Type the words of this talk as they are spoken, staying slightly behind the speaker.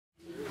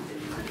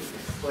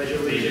pledge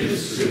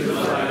allegiance to the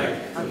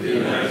flag of the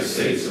United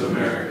States of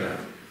America,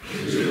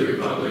 and to the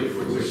republic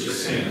for which it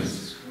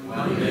stands,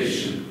 one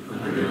nation,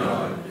 under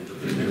God,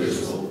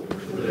 indivisible,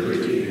 with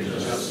liberty and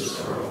justice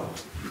for all.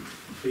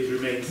 Please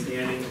remain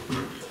standing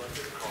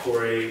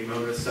for a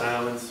moment of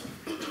silence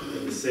for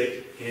the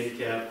sick,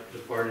 handicapped,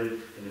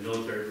 departed, and the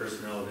military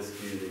personnel of this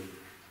community.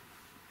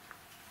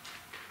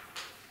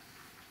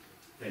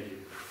 Thank you.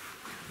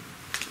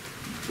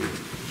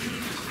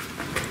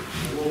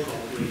 Roll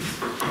call,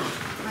 please.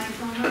 Mike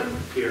Palmer.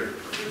 Here.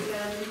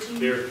 Bridgeville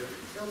Here.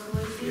 Bill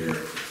Calusi. Here.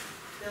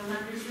 Bill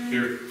Henderson.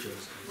 Here.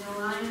 Bill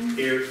Lyons.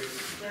 Here.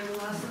 Joe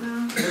Colosimo.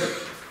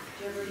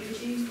 Joe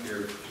Verducci.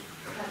 Here.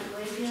 Patrick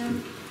Blazio.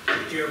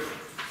 Here.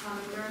 Tom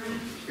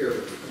McDermott. Here.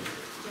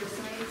 Joe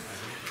Snakes.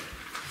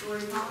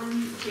 Lori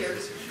Collins. Here.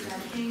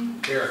 Brad King.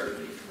 Here.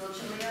 Bill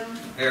Chilio.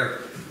 Here.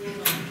 Dan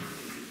Long.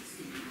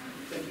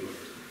 Thank you.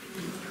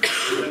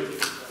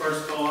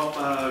 First call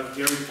up,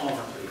 Gary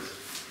Palmer, please.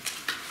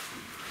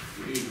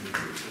 Good evening.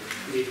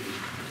 Good evening.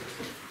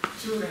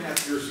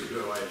 2.5 years ago,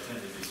 I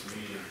attended this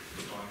meeting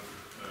on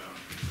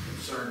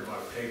concerned about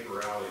a paper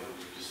alley that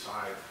was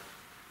beside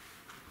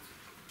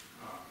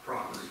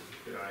property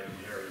that I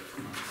inherited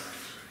from my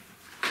parents.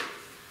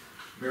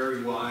 Mary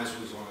Wise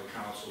was on the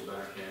council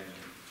back then.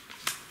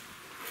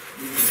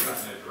 We've been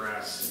cutting that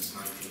grass since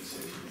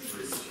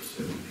 1963. She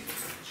said,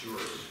 "It's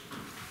yours."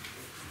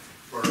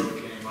 Borough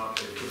came up,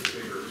 they put a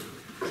bigger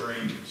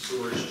drain,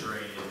 storage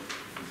drain in,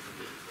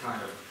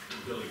 kind of,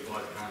 Billy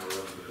Budd kind of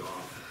rubbed it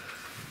off.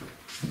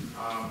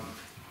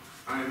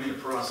 I am in the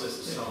process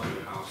of selling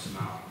the house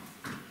now.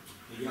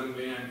 The young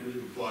man who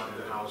bought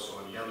the house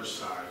on the other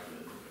side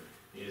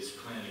is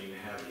planning to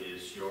have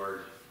his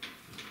yard,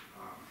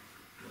 what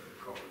do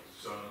they call it?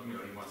 So, you know,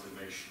 he wants to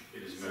make sure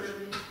it is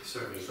measured.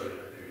 Certainly.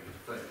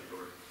 Thank you,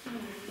 Lord.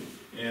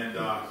 And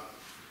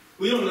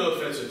we don't know if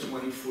that's a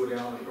 20-foot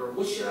alley, or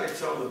what should I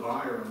tell the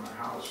buyer of my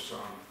house?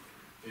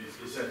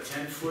 Is that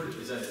 10 foot?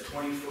 Is that a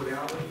 20-foot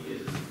alley?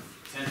 Is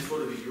 10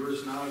 foot of it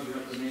yours now? You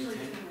have to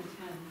maintain?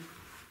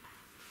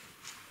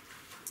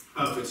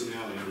 Oh, if it's an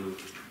alley, I don't know.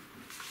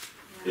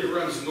 It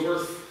runs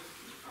north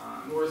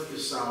to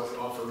south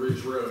off of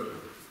Ridge Road.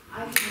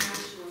 I can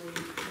actually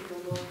take a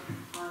look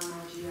on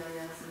my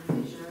GIS and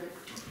measure it.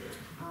 Okay.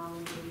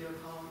 And give you a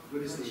call.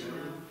 What is let the you alley?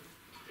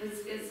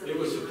 know. It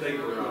was a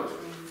paper alley.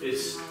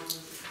 It's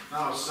houses.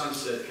 now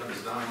Sunset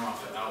comes down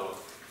off of Ella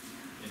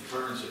and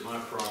turns at my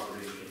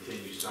property and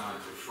continues down to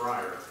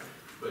Friar.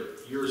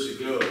 But years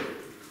ago,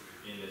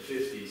 in the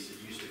 50s, it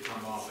used to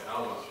come off of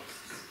Ella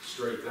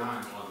straight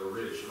down on the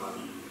ridge by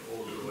the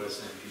old little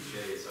SMPJ.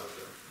 It's up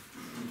there.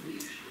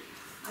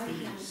 I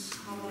can,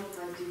 how about if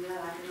I do that,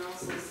 I can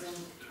also send,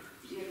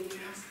 do you have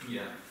emails?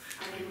 Yeah.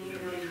 I can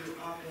email you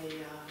up a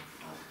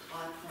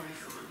plot plan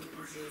so that you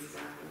can see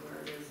exactly where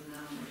it is and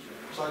then I'll measure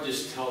it. So I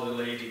just tell the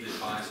lady that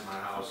buys my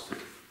house that,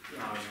 you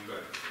know, you've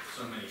got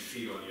so many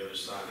feet on the other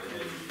side of the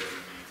hedge you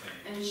gotta maintain.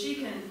 And she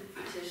can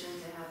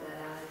petition to have that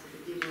added to the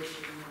deed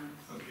restriction,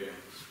 Okay.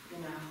 you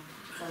know.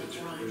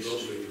 There's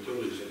also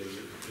utilities in it.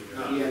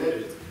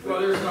 Yeah, well,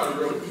 there's not a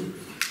real.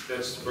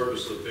 That's the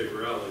purpose of the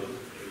paper alley,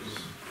 is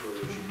for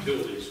those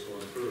utilities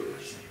going through.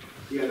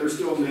 Yeah, there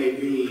still may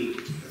be,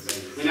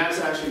 and that's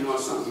actually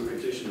not something we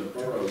petition the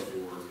borough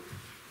for,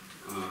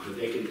 but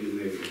they can do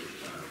maybe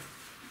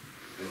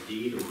a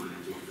deed on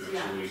it to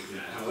effectuate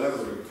that.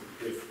 However,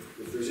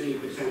 if there's any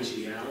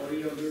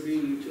potentiality of there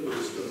being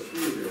utilities still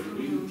through there,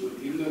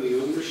 even though the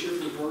ownership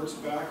reverts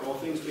back, all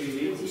things being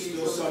equal, it's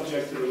still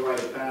subject to the right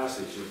of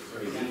passage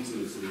of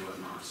easements and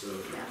whatnot, so.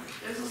 Yeah,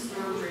 there's a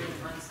storm drain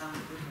runs down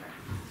through there.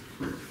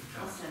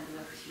 I'll send it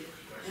up to you.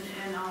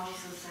 And I'll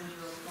also send you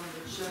a form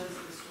that shows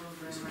the storm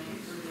drain running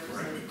through there.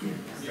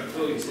 So Yeah,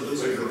 please,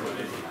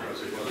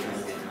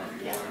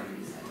 yeah.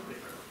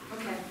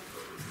 Okay.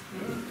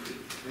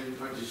 And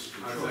I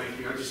thank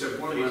you. I just have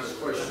one last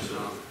question.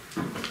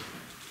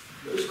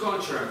 Those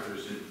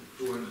contractors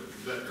doing the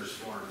Veterinary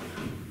Farm,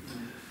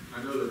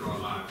 I know they're not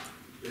live.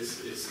 There's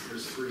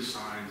 3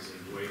 signs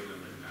and weight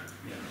limit and that.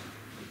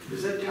 Yeah.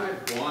 Is that guy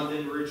Bond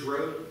in Ridge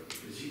Road?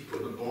 Is he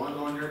putting a bond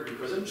on there?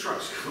 Because them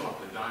trucks go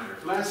up and down there.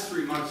 The last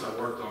 3 months I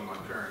worked on my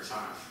parents'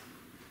 house.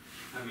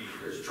 I mean,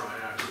 there's dry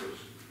axles.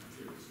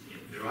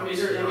 I mean,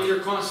 they're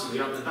constantly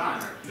up and down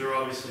there. They're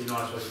obviously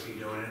not supposed to be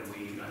doing it.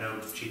 I know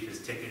the chief has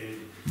ticketed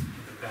in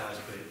the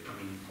past, but I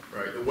mean.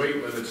 Right, the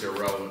weight limit's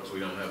irrelevant, so we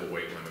don't have a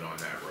weight limit on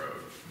that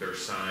road. There's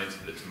signs,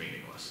 but it's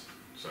meaningless.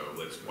 So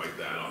let's wipe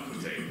that off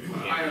the table.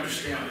 I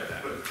understand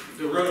that, but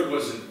the road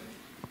wasn't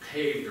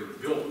paved or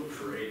built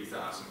for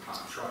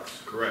 80,000-pound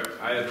trucks. Correct.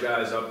 I have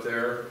guys up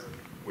there.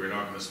 We're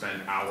not going to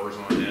spend hours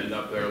on end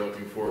up there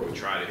looking for it. We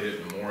try to hit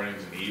it in the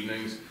mornings and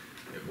evenings.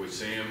 If we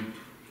see them,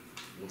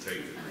 we'll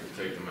take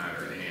the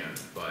matter in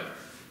hand. But,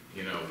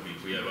 you know,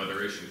 we have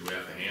other issues we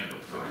have to handle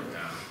throughout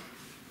town.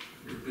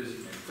 You're busy,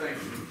 man. Thank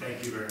you.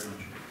 Thank you very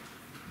much.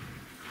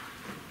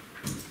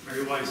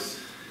 Mary Weiss.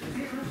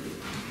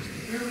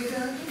 Here we go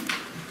again.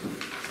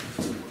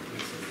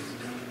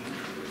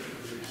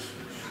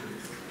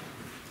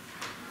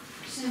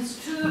 Since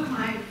 2 of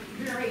my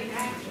very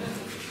active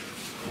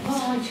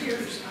volunteers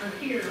volunteers are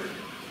here,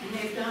 and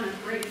they've done a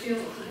great deal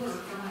of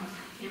work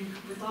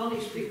with all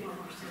these people. I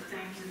want to say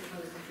thank you to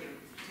both of you.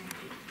 Thank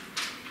you.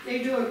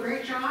 They do a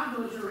great job.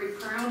 We're very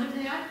proud of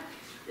that.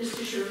 This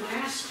is your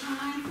last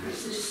time,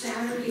 because this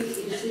Saturday is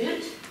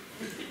it.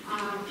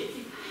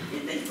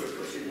 Thanks for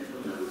pushing it a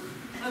little.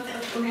 Okay,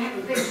 we're going to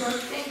have a big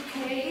birthday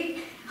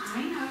cake.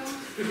 I know,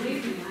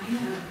 believe me, I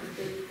know.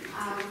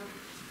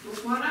 But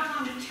what I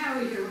want to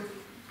tell you,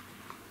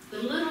 the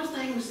little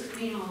things that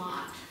mean a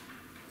lot.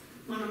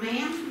 When a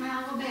man from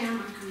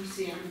Alabama comes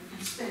in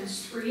and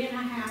spends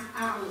 3.5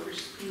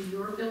 hours in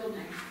your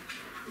building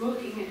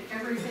looking at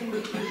everything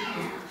that you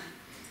have,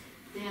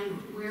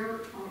 then where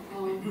are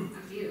all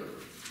of you?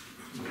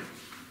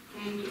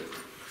 Thank you.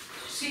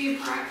 See you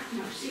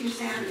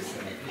Saturday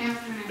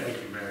afternoon. Thank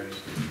you, Mary.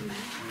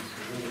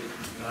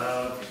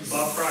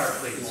 Bob Pryor,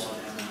 please.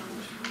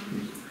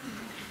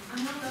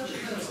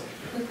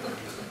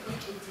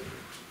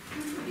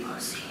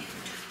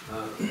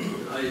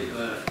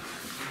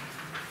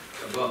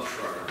 Bob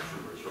Pryor,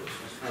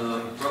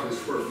 probably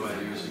 4 or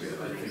 5 years ago,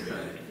 I think I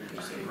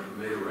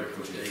made a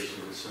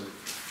recommendation and sent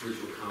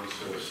Bridgeville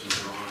Council some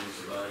drawings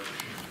about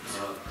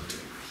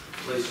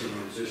placing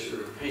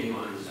painting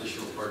on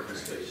additional parking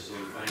spaces on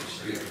Bank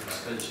Street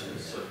extension.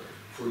 It's a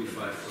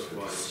 45-foot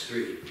wide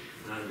street,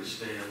 and I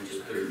understand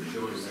that they're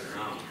doing that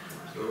now.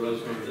 So what I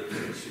was going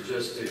to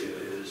suggest to you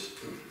is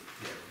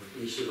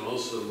you should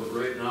also,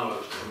 right now,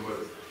 from what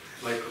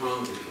Mike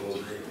Cromley told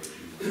me,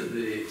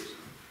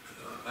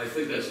 I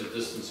think that's a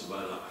distance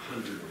about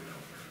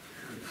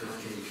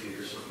 115 feet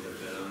or something like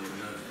that. I don't even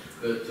know.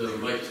 But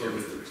Mike told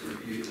me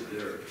that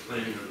they're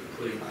planning on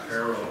putting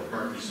parallel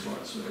parking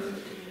spots there.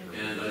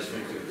 And I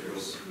think that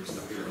there's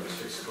about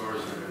 6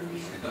 cars there.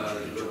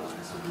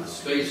 The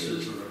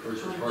spaces in the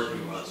Bridgeville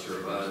parking lots are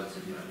about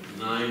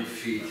 9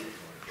 feet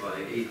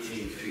by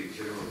 18 feet,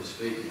 generally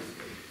speaking.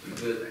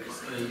 But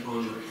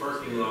on the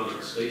parking lot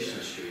on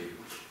Station Street,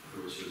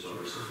 which is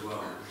ours as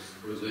well,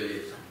 where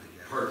the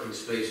parking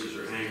spaces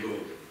are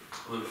angled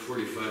on a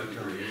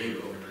 45-degree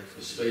angle,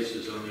 the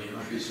spaces only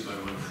increase by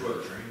 1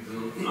 foot.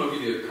 And I'll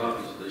give you a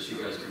copy of this you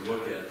guys can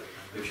look at.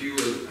 If you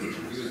would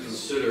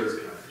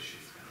consider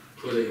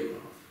putting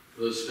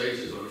those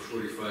spaces on a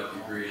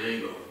 45-degree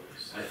angle,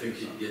 I think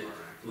you'd get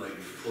like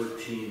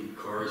 14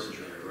 cars in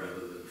there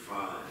rather than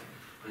 5.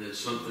 And it's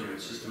something,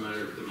 it's just a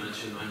matter of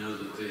dimension. I know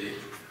that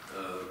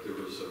there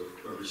was a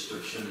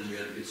restriction and you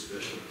had to get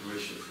special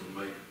permission from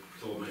Mike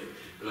told me.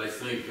 But I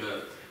think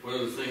one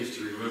of the things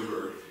to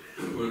remember,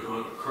 when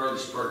on a car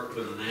that's parked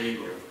at an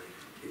angle,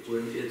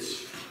 when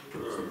its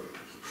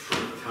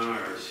front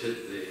tires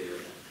hit the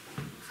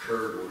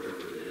curb or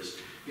whatever it is,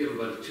 you have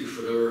about a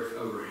 2-foot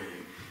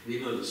overhang. And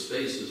even though the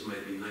spaces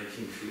might be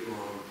 19 feet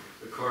long,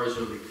 the cars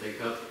only take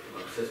up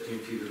about 15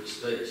 feet of the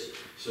space.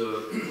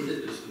 So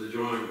the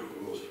drawing,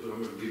 I'm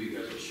going to give you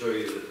guys, I'll show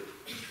you that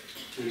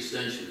the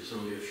extension is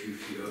only a few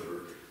feet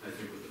over, I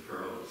think, with the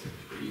parallel things.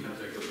 But you can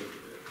take a look at that.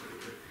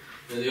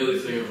 And the other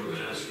thing I'm going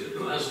to ask you,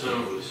 the last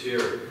time I was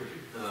here,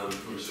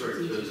 I'm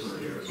sorry, Joe's not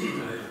here.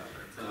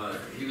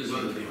 He was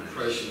under the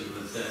impression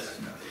that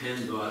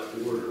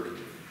PennDOT order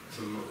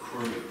from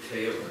McCormick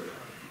Taylor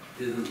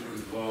didn't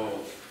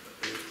involve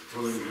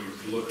telling them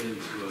to look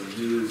into a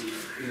new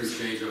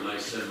interchange on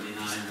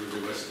I-79 with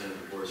the west end of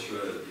Forest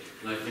Road.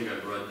 And I think I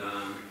brought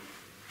down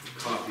a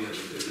copy of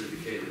it that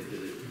indicated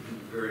that it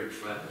very in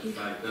fact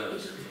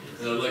does.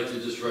 And I'd like to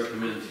just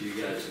recommend to you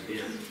guys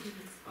again,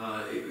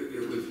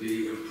 it would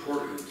be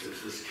important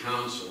if this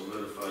council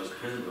notifies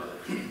PennDOT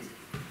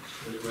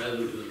that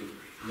rather than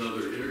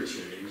another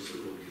interchange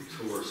that will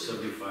detour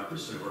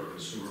 75% of our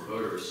consumer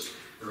voters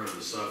around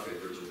the Southgate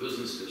Bridgeville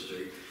Business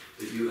District,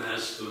 that you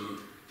ask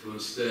them to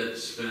instead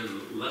spend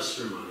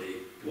lesser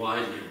money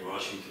widening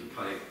Washington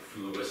Pike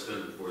from the west end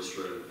of Forest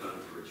Road down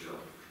to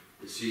Bridgeville.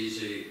 It's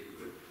easy,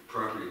 the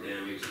property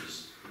damage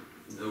is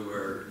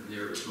nowhere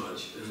near as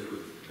much, and it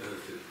would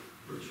benefit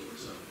Bridgeville and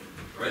Southgate.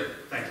 All right?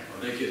 Thank you.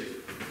 Thank you.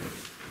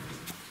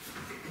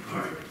 All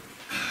right.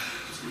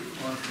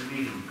 On to the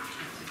meeting.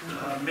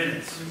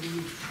 Minutes.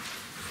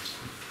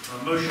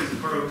 Motion of the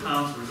Borough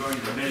Council regarding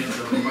the minutes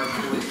of the March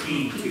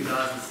 14,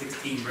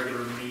 2016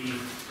 regular meeting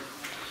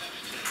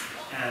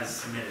as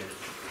submitted.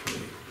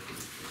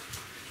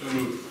 So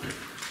moved.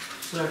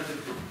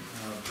 Second.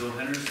 Bill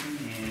Henderson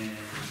and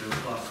Joe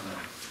Klossner.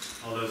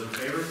 All those in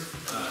favor?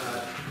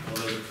 All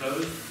those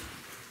opposed?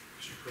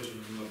 Mr.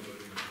 President, I'm not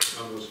voting. I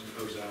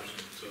was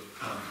absent, so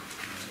I'm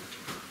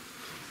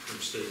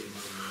stating my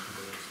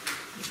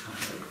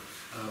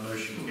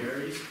Motion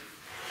carries.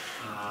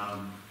 I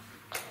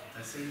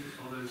see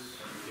all those.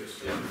 yes.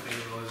 Yeah, in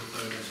favor, all those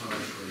opposed.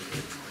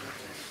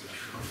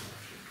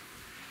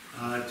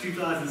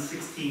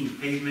 2016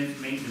 pavement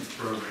maintenance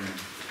program.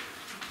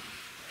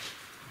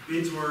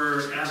 Bids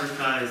were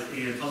advertised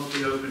and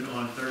publicly opened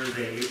on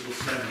Thursday, April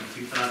 7,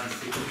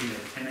 2016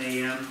 at 10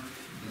 a.m.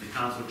 in the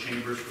council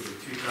chambers for the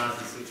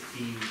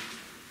 2016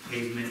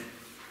 pavement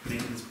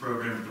maintenance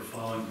program with the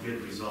following bid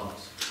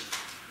results.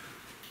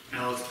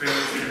 Alex Perry,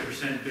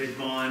 10% bid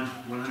bond,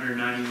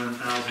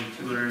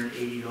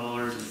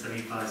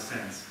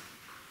 $191,280.75.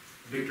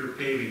 Victor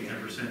Paving,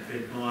 10%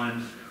 bid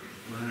bond,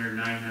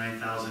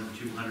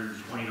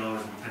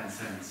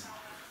 $199,220.10.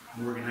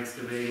 Morgan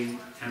Excavating,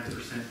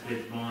 10%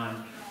 bid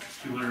bond,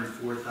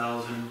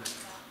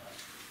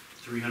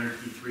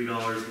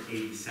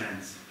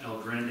 $204,353.80. El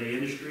Grande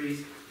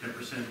Industries,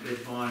 10%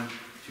 bid bond,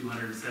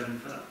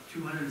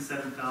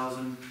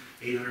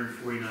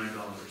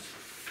 $207,849.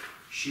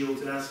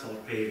 Shields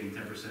Asphalt Paving,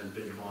 10%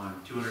 bid bond,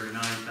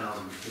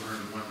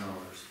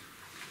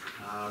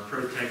 $209,401.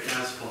 Protect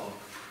Asphalt,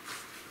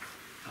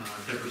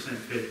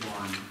 10% bid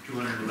bond,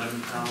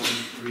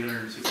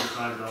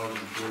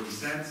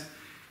 $211,365.40.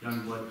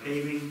 Youngblood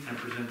Paving,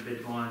 10%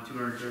 bid bond,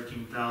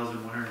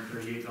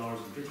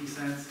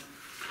 $213,138.50.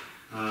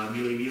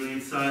 Mealy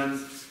and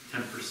Sons,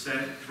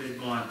 10% bid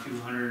bond,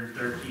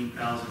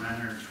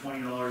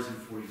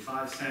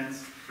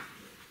 $213,920.45.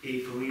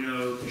 A.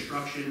 Polino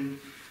Construction,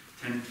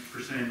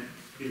 10%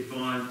 bid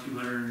bond,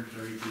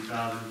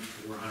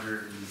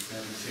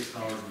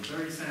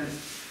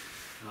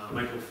 $232,476.30.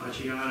 Michael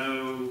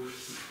Facciano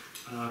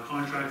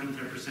Contracting,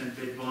 10%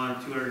 bid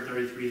bond,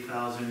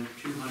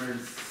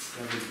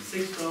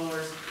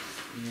 $233,276.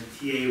 And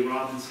T.A.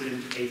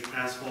 Robinson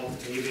Asphalt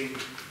Paving,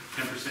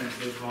 10%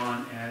 bid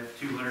bond at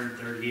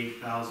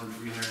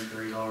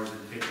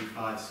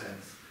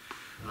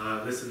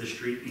 $238,330.55. List of the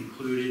street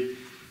included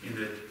in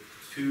the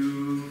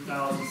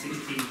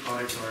 2016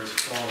 projects are as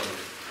follows.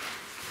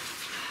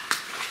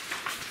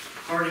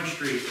 Harding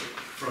Street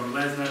from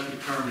Lesna to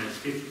Terminus,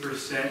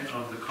 50%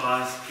 of the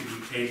cost to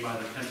be paid by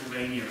the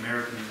Pennsylvania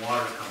American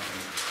Water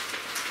Company.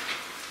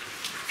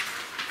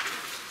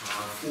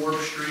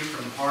 Forbes Street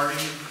from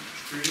Harding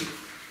Street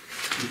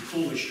to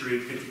Coolidge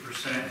Street,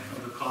 50%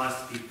 of the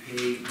cost to be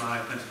paid by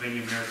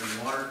Pennsylvania American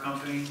Water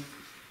Company.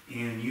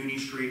 And Union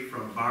Street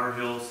from Bar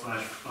Hill /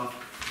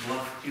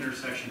 Bluff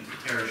intersection to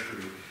Terrace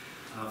Street.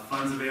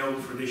 Funds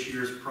available for this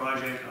year's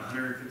project,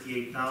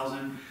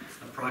 $158,000,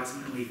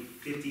 approximately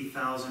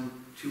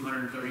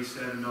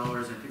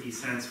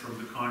 $50,237.50 from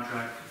the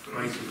contract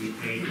price will be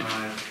paid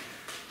by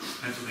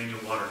Pennsylvania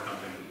Water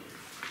Company.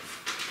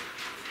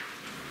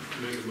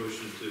 Make a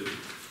motion to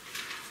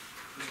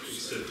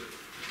accept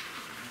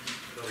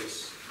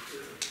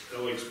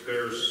Alex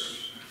Pears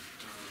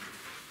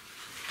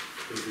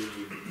for the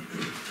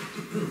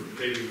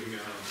paving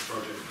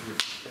project.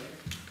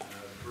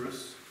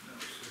 Bruce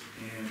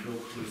and Bill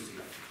Calusi.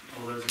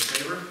 All those in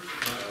favor?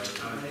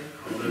 Aye.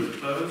 All those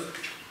opposed?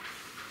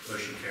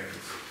 Motion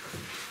carries.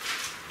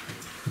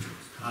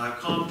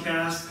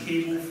 Comcast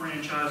Cable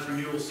Franchise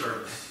Renewal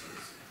Service.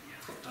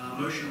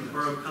 Motion of the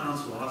Borough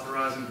Council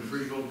authorizing the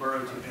Bridgeville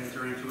Borough to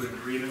enter into an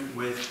agreement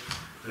with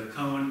the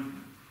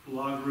Cohen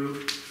Law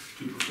Group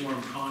to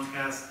perform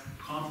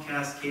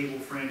Comcast Cable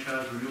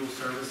Franchise Renewal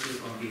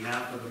Services on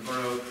behalf of the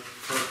borough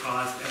per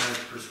cost as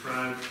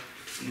prescribed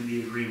in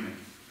the agreement.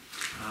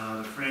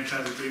 The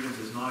franchise agreement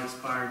does not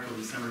expire until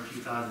December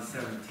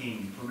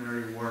 2017.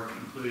 Preliminary work,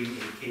 including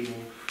a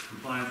cable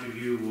compliance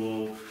review,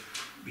 will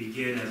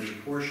begin as a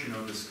portion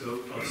of the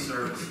scope of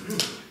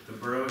services. The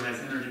borough has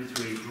entered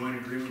into a joint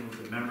agreement with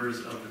the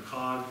members of the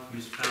COG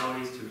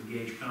municipalities to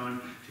engage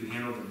Cohen to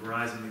handle the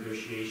Verizon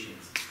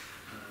negotiations.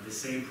 The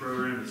same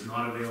program is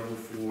not available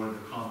for the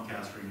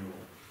Comcast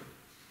renewal.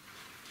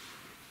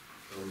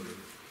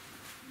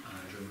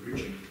 Joe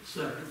Ritchie.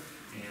 Second.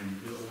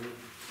 And Bill,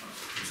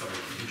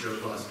 Joe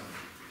Clausen.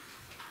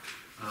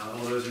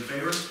 All those in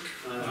favor?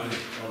 Aye.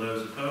 All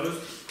those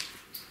opposed?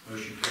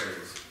 Motion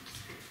carries.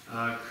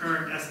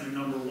 Current estimate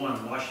number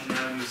 1, Washington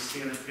Avenue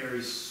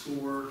Sanitary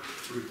Sewer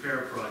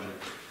Repair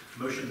Project.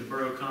 Motion of the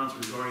Borough Council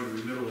regarding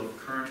the remittal of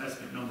current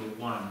estimate number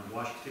 1,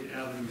 Washington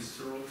Avenue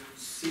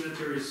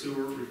Sanitary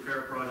Sewer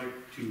Repair Project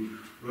to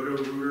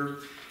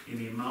Roto-Rooter in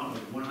the amount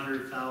of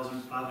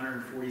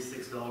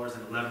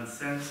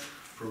 $100,546.11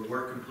 for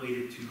work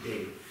completed to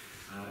date.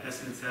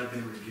 Estimates have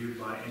been reviewed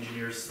by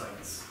Engineers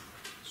Sites.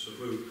 So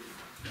moved.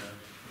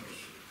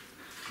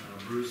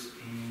 Bruce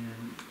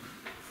and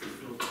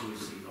Phil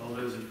Calusi. All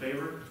those in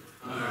favor?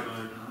 Aye.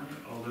 Aye.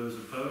 All those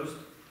opposed?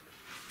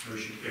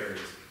 Motion carries.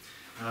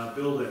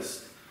 Bill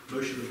list.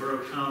 Motion of the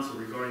Borough Council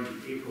regarding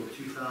the April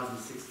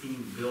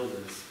 2016 bill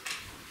list.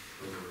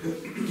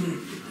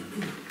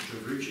 Joe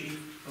Ritchie.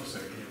 I'll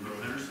second. And Bill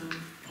Henderson.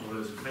 All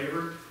those in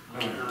favor?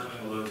 Aye.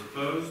 All those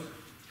opposed?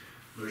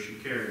 Motion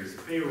carries.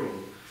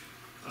 Payroll.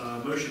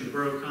 Motion of the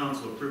Borough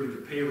Council approving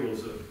the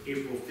payrolls of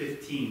April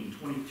 15,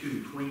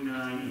 22,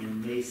 29,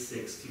 and May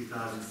 6,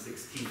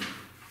 2016.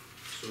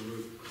 So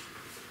moved.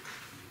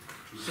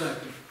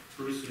 Second.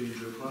 Bruce and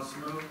Joe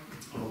Clausen.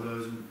 All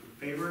those in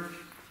favor?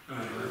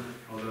 Aye.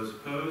 All those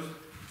opposed?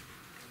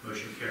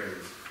 Motion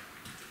carries.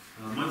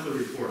 Monthly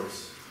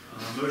reports.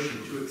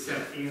 Motion to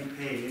accept and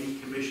pay any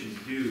commissions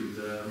due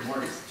the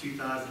March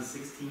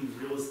 2016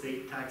 Real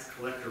Estate Tax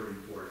Collector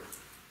Report.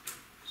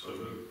 So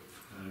moved.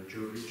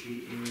 Joe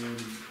Ritchie and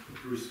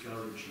Bruce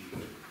Gallucci.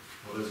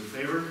 All those in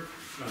favor?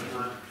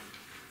 Aye.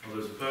 All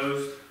those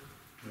opposed?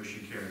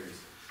 Motion carries.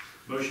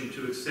 Motion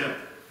to accept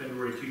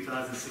February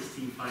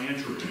 2016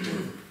 financial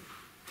report.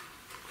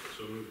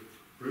 So moved.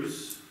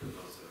 Bruce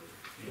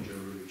and Joe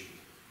Ritchie.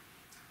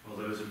 All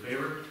those in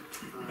favor?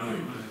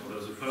 All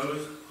those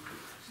opposed?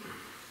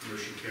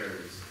 Motion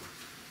carries.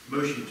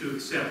 Motion to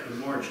accept the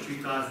March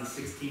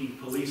 2016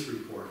 police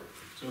report.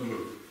 So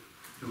moved.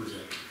 Who was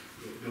that?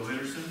 Bill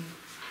Henderson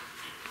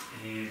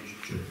and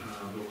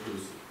Bill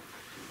Cooley.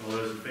 All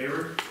those in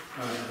favor?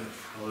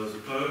 All those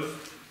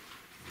opposed?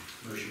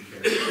 Motion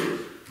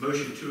carries.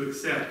 Motion to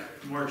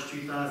accept March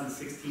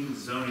 2016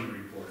 zoning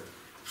report.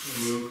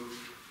 So moved.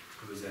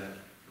 Who was that?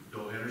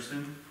 Bill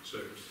Henderson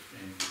Second.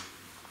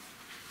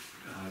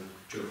 and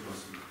Joe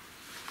Crossman.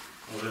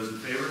 All those in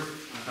favor?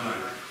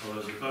 All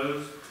those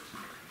opposed?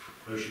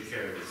 Motion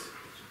carries.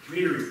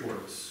 Committee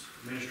reports.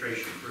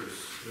 Administration,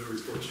 Bruce. No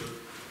report, sir.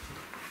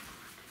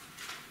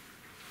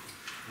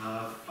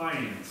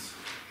 Finance,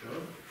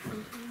 Joe.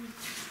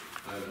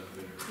 I have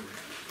nothing.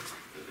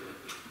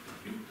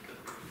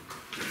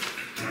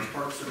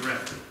 Parks and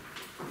Rec.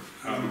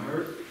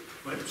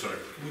 I'm sorry.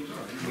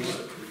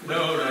 No.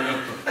 I'm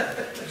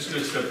just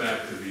going to step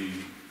back to the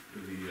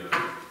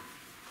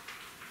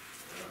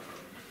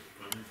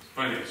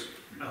finance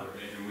report,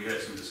 and we had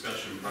some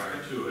discussion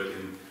prior to it,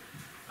 and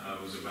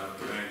it was about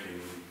the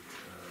banking,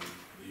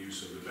 the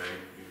use of the bank.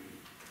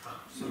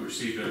 So we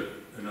received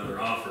another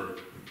offer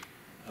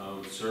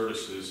of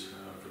services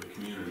for the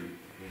community,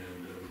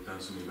 and we've done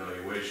some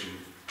evaluation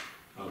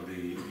of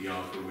the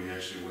offer. We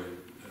actually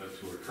went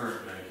to our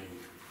current banking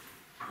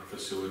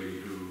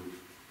facility who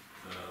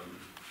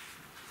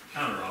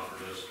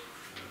counter-offered us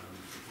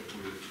what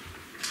we were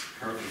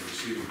currently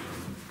receiving from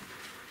them.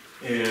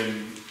 And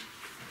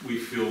we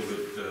feel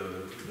that the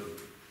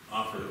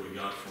offer that we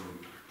got from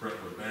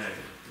Brentwood Bank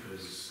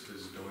is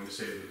going to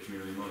save the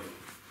community money.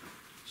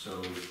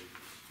 So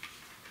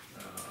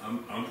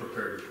I'm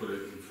prepared to put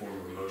it in form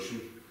of a motion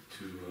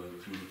to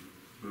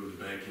move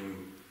the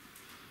banking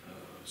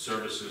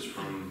services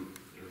from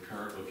their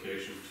current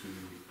location to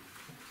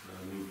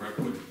new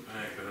Brentwood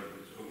Bank. But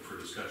it's open for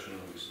discussion,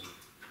 obviously.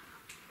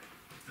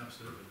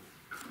 Absolutely.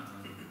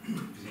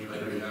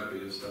 I'd be happy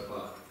to step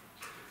up.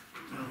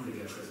 I don't think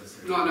that's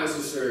necessary. Not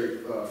necessary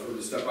for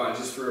the step by,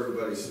 just for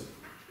everybody's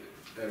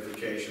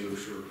edification. I'm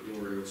sure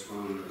Lori will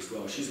respond on it as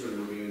well. She's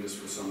been reviewing this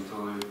for some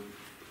time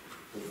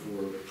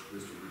before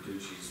Mr.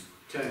 Bertucci's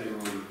tenure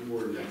on the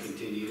board, and I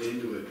continued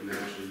into it. And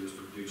actually,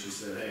 Mr. Bertucci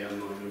said, "Hey, I'm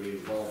not going to be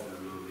involved in it,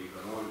 I'm going to be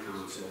on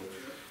council."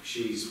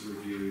 She's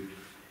reviewed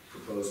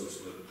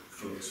proposals with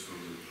folks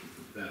from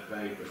that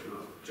bank, but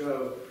not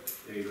Joe,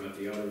 and you got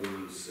the other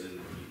ones, and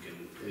you can,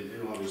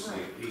 and obviously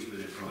he's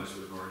been advised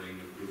regarding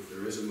if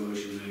there is a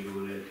motion made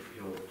on it,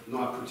 he'll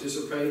not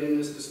participate in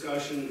this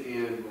discussion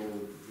and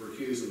will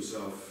recuse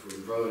himself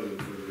from voting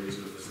for the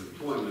reason of his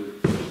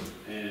employment.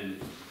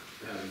 And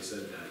having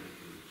said that, you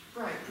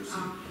can Right,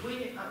 proceed.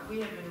 we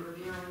have been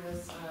reviewing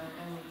this,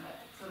 and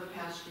for the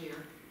past year.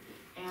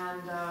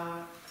 And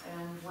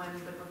when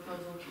the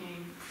proposal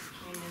came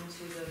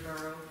into the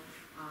borough,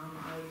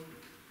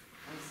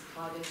 I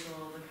supplied it to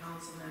all the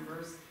council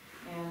members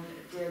and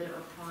did,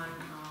 upon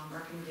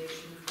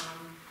recommendation from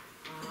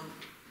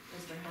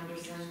Mr.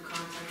 Henderson,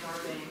 contact our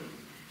bank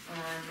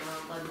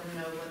and let them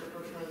know what the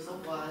proposal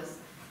was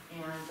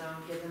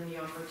and give them the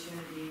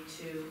opportunity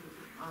to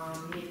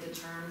meet the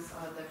terms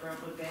that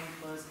Brentwood Bank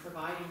was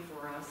providing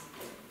for us.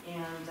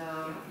 And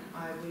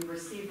we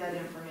received that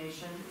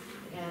information,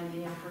 and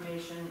the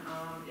information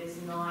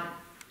is not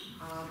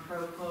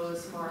pro-quo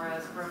as far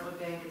as Brentwood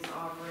Bank is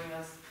offering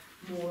us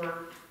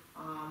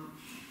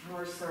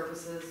more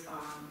services,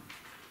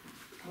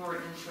 more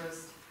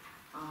interest,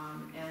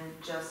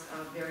 and just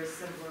a very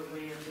simpler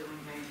way of doing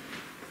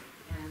banking.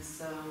 And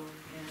so,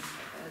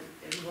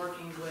 in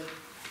working with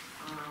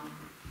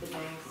the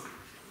banks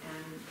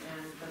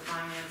and the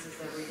finances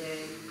every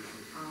day,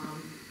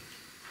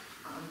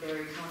 I'm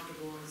very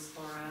comfortable as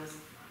far as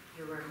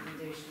your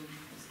recommendation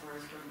as far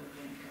as Brentwood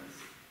Bank goes.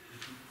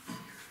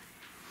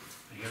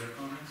 Any other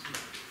comments?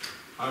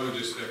 I would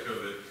just echo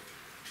that,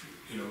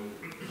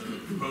 the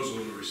proposal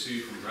we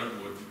received from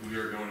Brentwood, we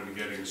are going to be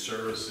getting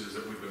services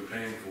that we've been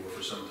paying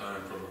for some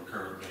time from our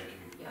current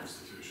banking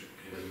institution,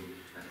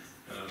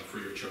 and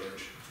free of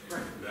charge.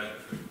 And that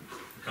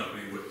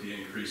accompanied with the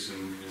increase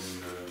in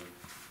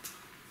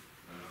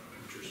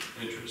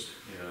interest.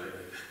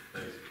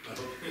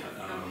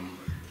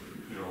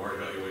 Our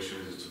evaluation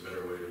is it's a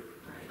better way to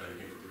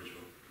banking for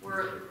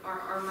Bridgeville.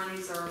 Our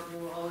monies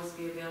will always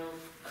be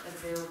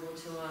available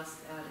to us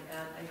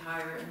at a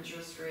higher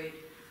interest rate,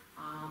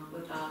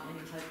 without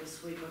any type of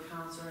sweep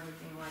accounts or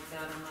anything like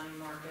that in money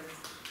markets.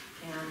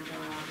 And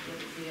it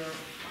would be,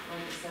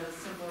 like I said, a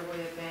simpler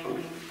way of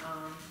banking,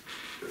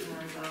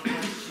 and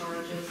less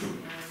charges,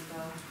 and I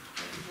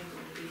think it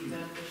would be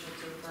beneficial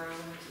to the borough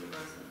and to the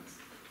residents.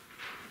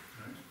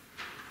 All right.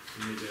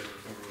 You need that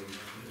before we...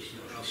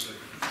 I'll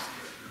second. All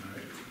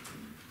right.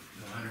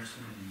 Bill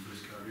Henderson and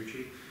Bruce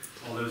Calucci.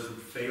 All those in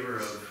favor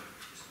of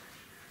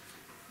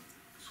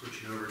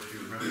switching over to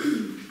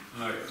Brentwood?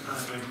 Aye.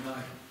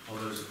 All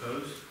those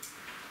opposed?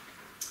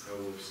 I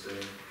will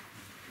abstain.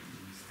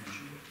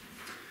 Abstention.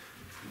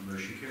 The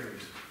motion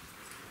carries.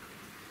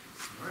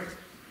 All right.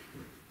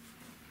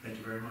 Thank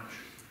you very much.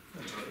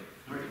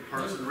 All right,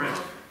 Parks and Rec.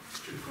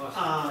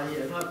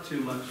 Yeah, Not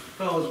too much.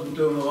 Fellas been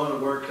doing a lot of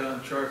work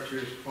down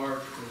Chartiers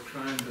Park. They're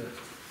trying to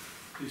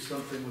do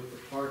something with the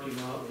parking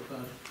lot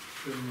without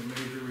doing a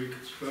major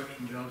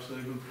reconstruction job, so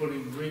they've been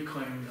putting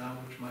reclaim down,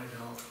 which might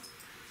help.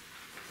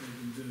 They've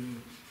been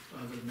doing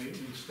other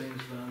maintenance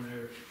things down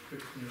there,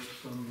 fixing up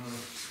some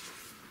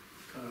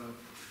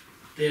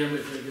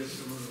damage, I guess,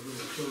 some of the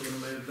little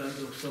children may have done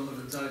to some of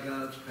the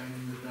dugouts,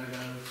 painting the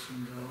dugouts,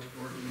 and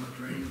working on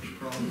drainage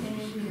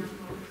problems.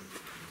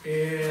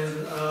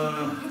 And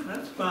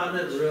that's about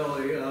it,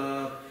 really.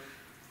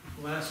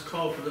 Last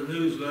call for the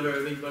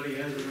newsletter. Anybody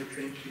has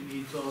anything, she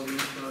needs all the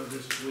info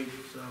this week,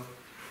 so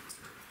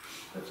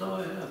that's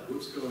all I have.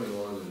 What's going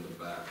on in the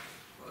back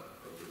of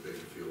the big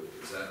field?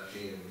 Is that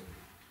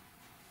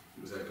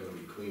going to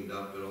be cleaned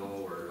up at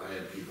all? Or I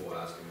had people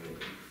asking me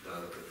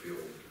down at the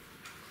field.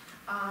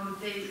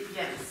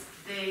 Yes,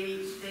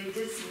 they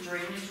did some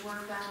drainage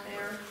work out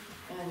there,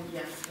 and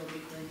yes, they'll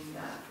be cleaning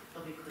that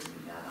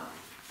up.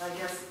 I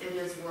guess it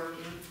is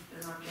working.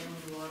 They're not getting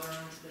any water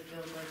onto the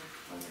field like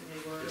they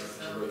were,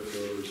 so.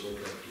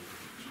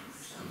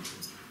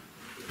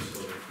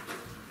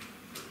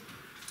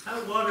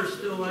 That water's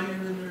still laying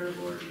in there,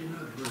 Lord, you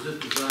know? Was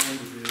it designed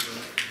to do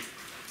that?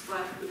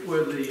 What?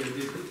 Where they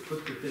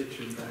put the ditch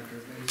in back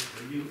there,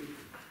 basically.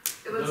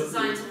 It was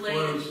designed to lay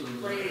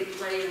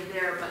in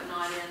there, but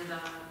not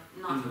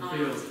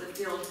into the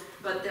field.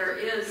 But there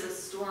is a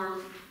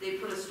storm, they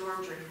put a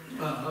storm drain in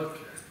there. Oh,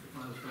 okay. I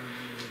was trying to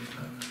get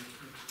it.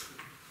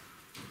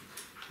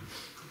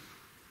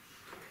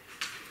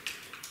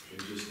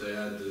 And just to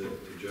add to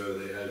Joe,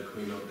 they had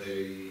cleanup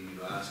day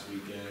last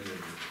weekend, and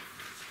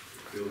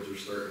the fields are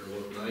starting to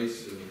look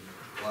nice, and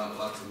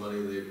lots of money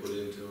they put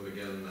into them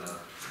again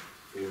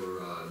for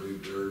new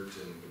dirt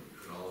and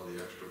all of the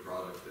extra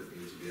product that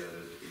needs to be added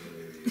at the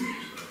beginning of the year.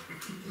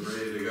 So we're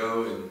ready to go,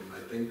 and I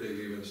think they've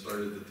even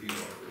started the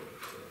tee-off work.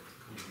 So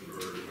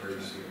we're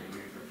very soon.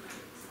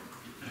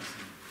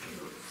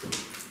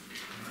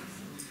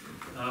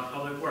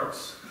 Public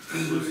Works.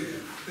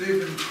 They've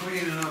been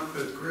cleaning up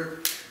the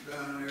grip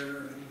down there,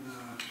 and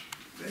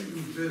they've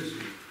been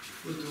busy.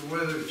 With the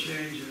weather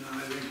changing,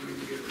 I think we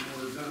can get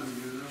more done,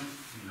 you know?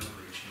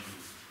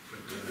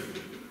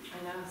 I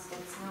know, it's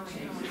not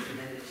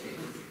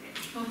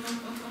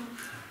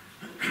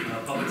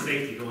Public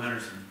Safety, Bill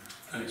Henderson.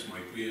 Thanks,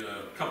 Mike. We had a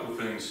couple of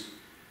things.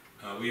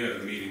 We had a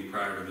meeting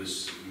prior to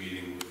this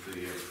meeting with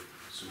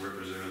some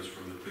representatives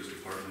from the police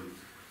department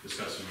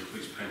discussing the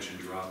police pension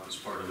drop as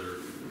part of their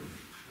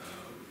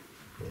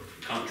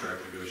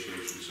contract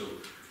negotiations. So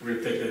we're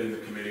going to take that into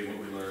committee, what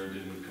we learned,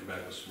 and come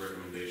back with some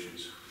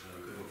recommendations,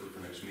 hopefully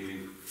for next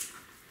meeting.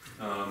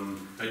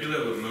 I do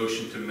have a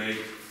motion to make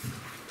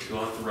to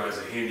authorize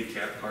a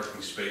handicap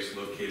parking space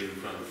located in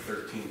front of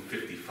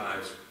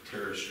 1355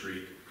 Terrace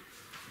Street.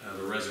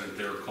 The resident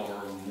there,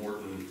 Carl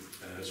Morton,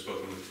 has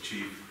spoken with the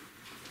chief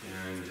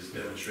and has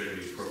demonstrated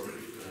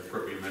the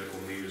appropriate medical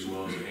need as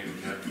well as a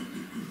handicap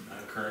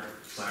current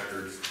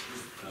placard,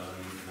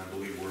 and I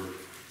believe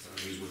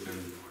he's within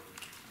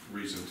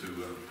reason to get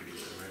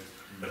that, right?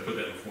 I put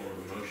that in the form of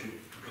a motion.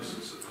 I'll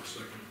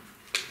second.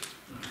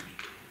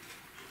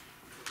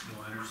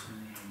 Bill Henderson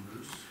and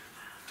Bruce.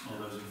 All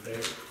those in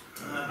favor?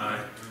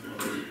 Aye. All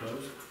those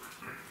opposed?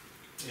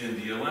 And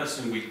the last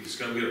thing we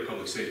discussed, we had a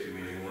public safety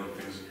meeting. One of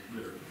the things that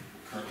they're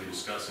currently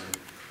discussing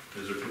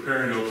is they're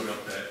preparing to open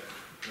up that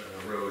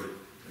road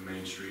to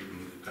Main Street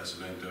in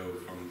Pesavento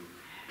from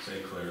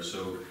St. Clair.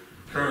 So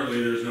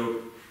currently there's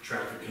no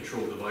traffic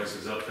control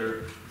devices up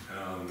there.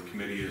 The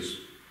committee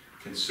is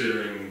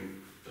considering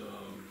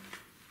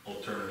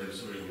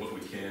alternatives, what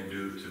we can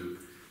do to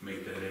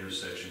make that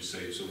intersection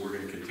safe. So we're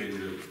going to continue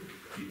to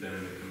keep that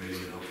in the committee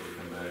and hopefully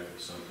come back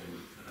with something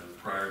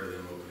prior to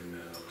them opening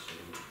that up. So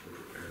we're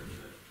prepared for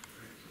that.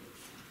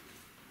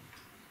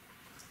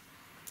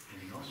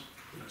 Anything else?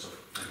 That's all.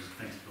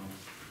 Thanks, Bill.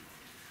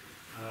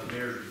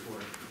 Mayor's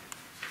report.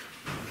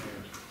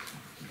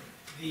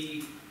 The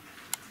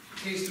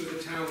Taste of the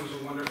Town was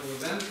a wonderful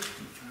event.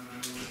 I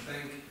want to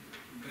thank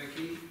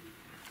Becky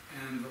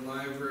and the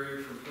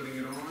library for putting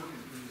it on. It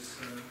was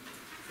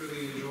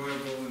truly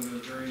enjoyable and a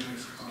very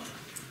nice cause.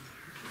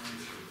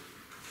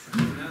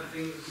 And that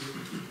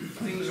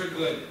things are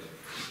good.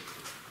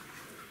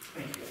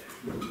 Thank you.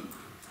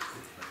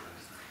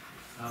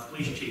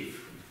 Police Chief.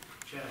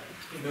 Chad.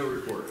 No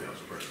report,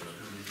 Council President.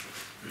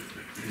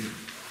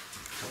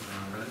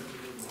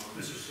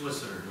 Mr.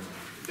 Solicitor.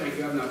 Thank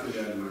you. I'm not going to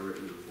add my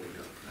written report.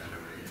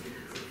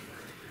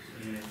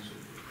 And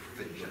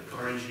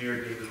our engineer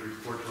gave his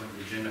report on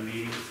the agenda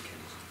meeting.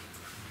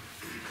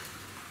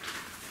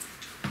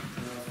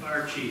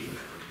 Fire Chief.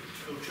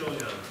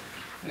 O'Choyo.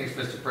 Thanks,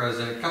 Mr.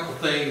 President. A couple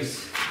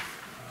things.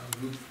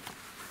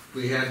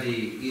 We had the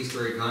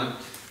Easter egg hunt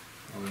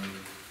on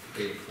the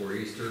day before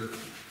Easter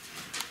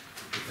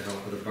with the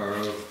help of the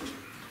borough.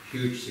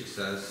 Huge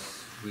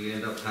success. We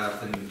end up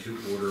having to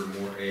order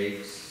more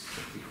eggs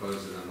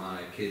because of the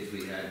amount of kids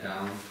we had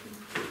down.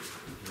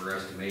 We're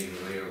estimating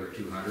way over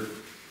 200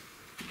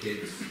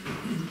 kids.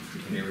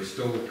 And they were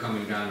still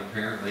coming down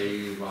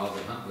apparently while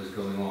the hunt was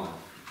going on.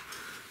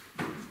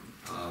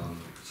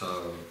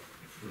 So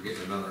we're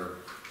getting another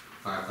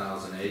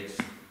 5,000 eggs.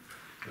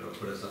 It'll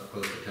put us up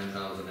close to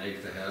 10,000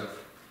 eggs to have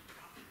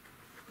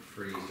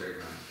for Easter egg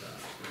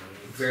hunt.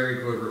 Very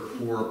good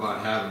rapport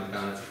about having it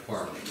down at the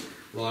park.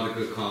 A lot of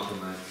good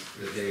compliments.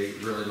 They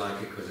really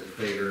like it because it's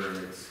bigger and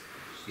it's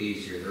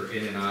easier. They're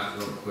in and out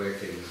real quick,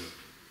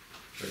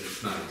 but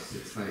it's nice.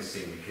 It's nice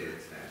seeing the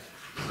kids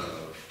there.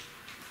 So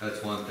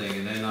that's one thing.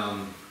 And then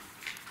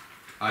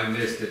I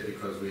missed it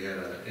because we had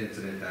an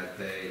incident that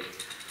day.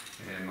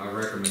 And my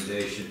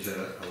recommendation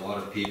to a lot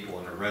of people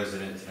and the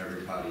residents and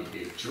everybody,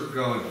 if you're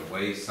going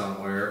away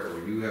somewhere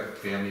or you have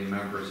family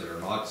members that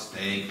are not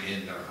staying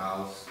in their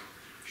house,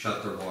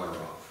 shut their water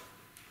off.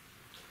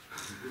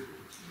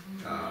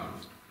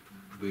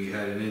 We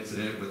had an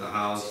incident with a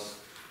house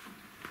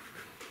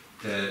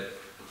that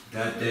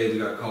day we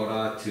got called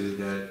out to,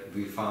 that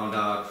we found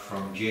out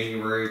from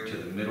January to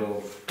the middle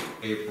of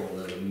April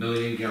that 1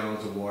 million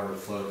gallons of water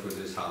flowed through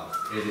this house.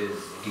 It is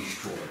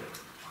destroyed.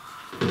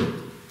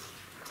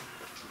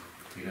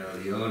 You know,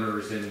 the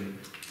owner's in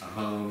a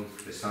home,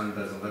 the son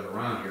doesn't live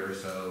around here,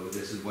 so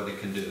this is what it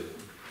can do.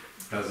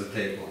 Doesn't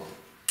take long.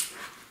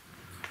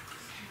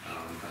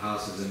 The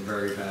house is in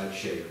very bad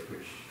shape,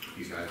 which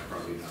you guys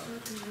probably know.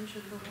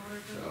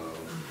 So,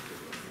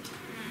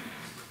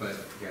 but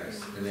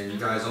yes, and then you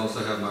guys also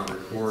have my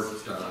report.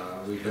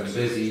 We've been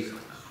busy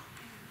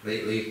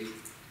lately,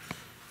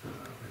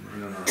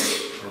 and running our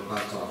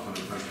butts off on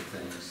a bunch of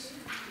things.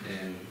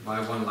 And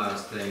my one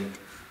last thing,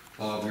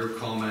 Bob, your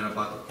comment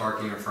about the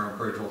parking in front of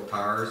Bridgeville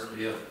Towers,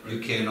 Yeah. you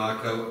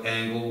cannot go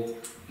angle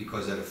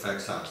because it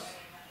affects us.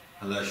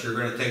 Unless you're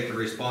going to take the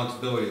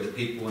responsibility of the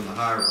people in the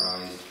high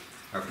rise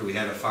after we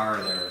had a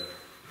fire there.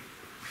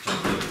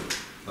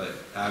 But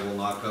I will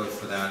not go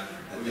for that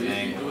at the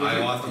angle. I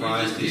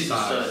authorize the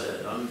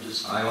size.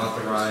 I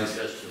authorize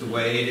the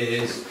way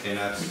it is, and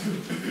that's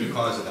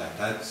because of that.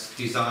 That's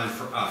designed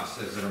for us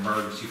as an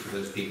emergency for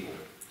those people.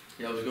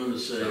 Yeah, I was going to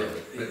say. So,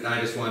 but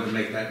I just wanted to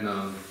make that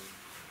known.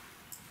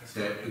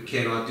 That we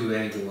cannot do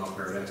angle up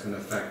there. That's going to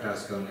affect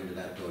us going into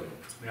that building.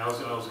 I mean, I was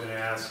going to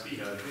ask, you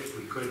know, if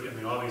we could, I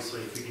mean,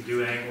 obviously, if we could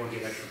do angle and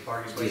get extra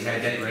parking We spaces.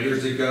 had that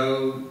years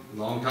ago, a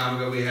long time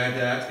ago we had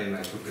that, and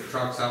I took the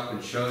trucks up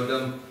and showed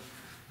them,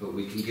 but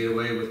we can get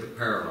away with the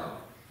parallel.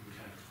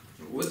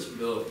 What's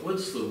the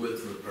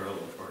width of the parallel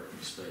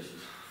parking spaces?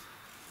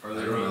 Are I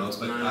they don't know, around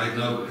but 9 I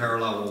know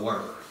parallel will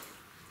work.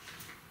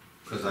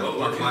 Because I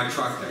parked my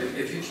truck there.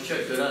 If you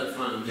check that out,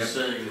 fine. I'm just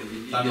saying that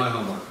you Done my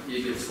homework.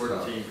 You get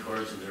 14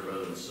 cars in there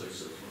rather than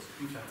 6.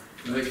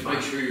 Okay.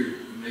 Make sure your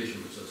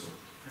measurements, that's all.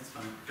 That's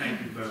fine.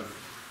 Thank you both.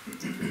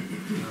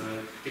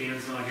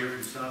 Dan's not here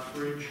from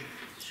Southbridge.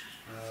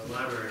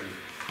 Library.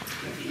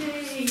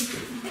 Yay!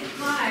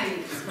 Hi,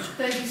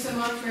 thank you so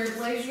much, Mayor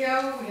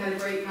Blasio. We had a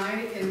great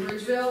night in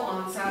Bridgeville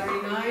on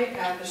Saturday night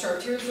at the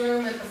Chartiers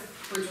Room at the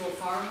Bridgeville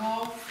Fire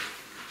Hall.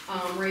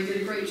 Ray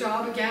did a great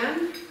job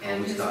again,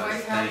 and his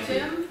wife helped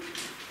him.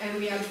 And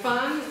we had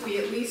fun. We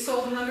at least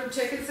sold 100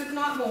 tickets, if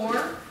not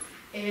more.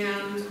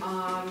 And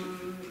I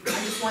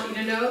just want you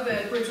to know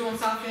that Bridgeville and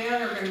South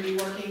Van are going to be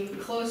working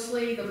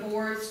closely, the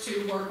boards,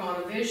 to work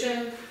on a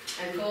vision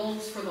and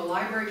goals for the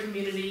library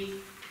community.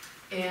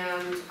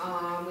 And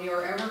we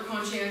are ever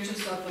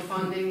conscientious of the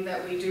funding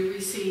that we do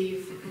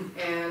receive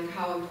and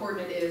how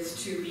important it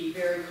is to be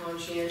very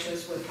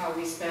conscientious with how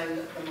we spend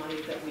the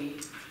money that we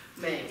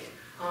make.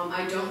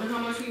 I don't know how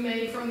much we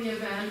made from the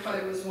event, but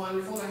it was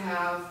wonderful to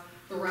have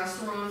the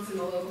restaurants in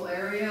the local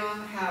area,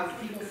 have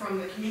people from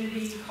the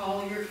community,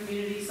 Collier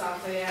community,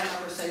 South Fayette,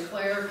 Upper St.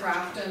 Clair,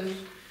 Crafton,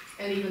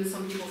 and even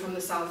some people from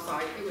the south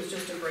side. It was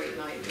just a great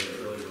night.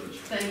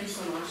 Thank you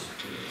so much.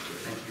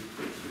 Thank you.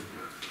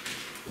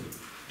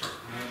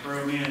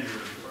 Borough Manager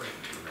report.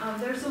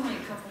 There's only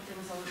a couple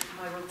things on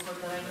my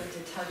report that I need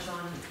to touch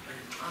on.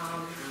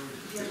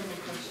 Do you have any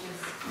questions?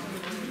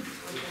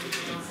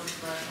 Anything else, I'm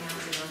glad to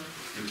answer them.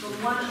 The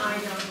one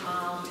item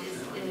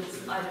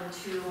is item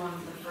 2 on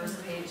the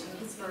first page, the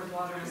Pittsburgh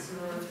Water and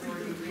Sewer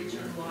Authority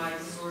region-wide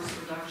source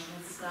reduction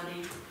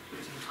study.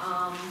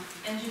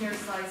 Engineer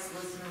site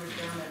solicitor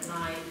McDermott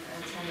Knight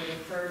attended a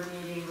 3rd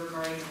meeting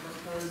regarding the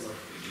proposed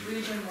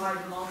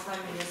region-wide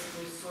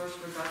multi-municipal source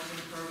reduction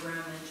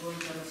program and joint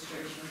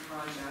demonstration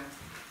project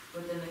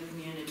within the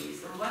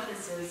communities. And what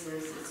this is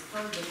it's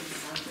part of the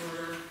consent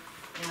order,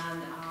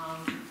 and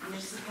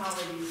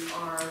municipalities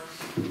are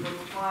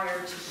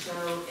required to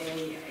show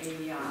a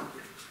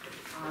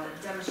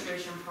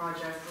demonstration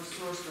project for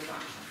source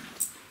reduction.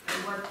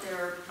 And what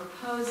they're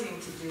proposing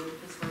to do, the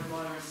Pittsburgh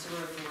Water and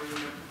Sewer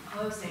Authority, they're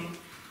proposing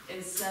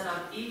is set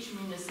up each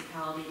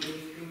municipality,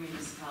 83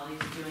 municipalities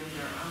doing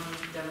their own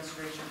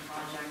demonstration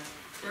project.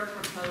 They're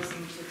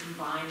proposing to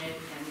combine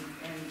it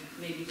and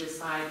maybe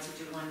decide to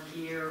do one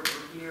here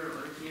or here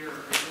or here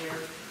or there.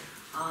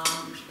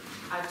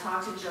 I've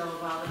talked to Joe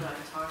about it,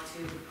 I've talked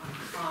to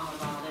Tom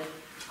about it.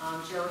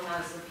 Joe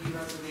has a few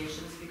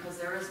reservations because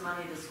there is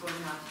money that's going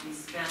to have to be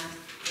spent,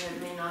 and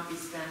it may not be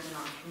spent in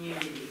our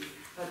community.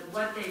 But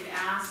what they've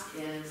asked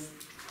is,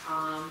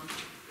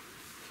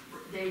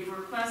 they've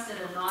requested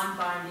a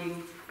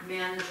non-binding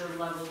manager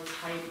level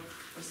type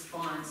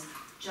response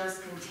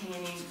just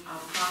containing a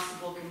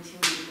possible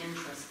continued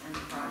interest in the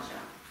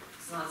project.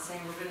 It's not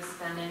saying we're gonna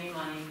spend any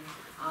money,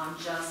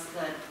 just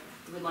that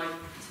we'd like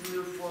to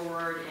move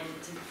forward and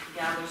to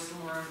gather some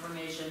more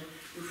information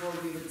before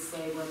we would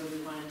say whether we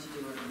wanted to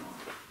do it or not.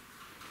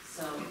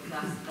 So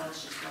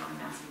that's just what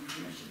I'm asking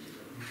permission to do.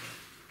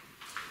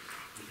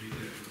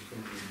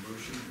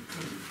 Motion.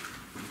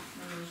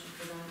 No motion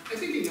for that? I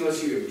think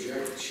unless you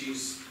object,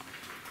 she's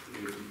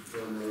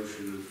for a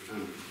motion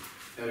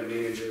at a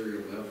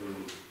managerial level,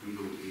 you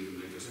don't need to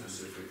make a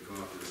specific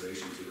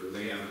authorization to her.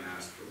 They haven't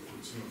asked for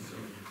one, so.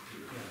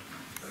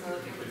 So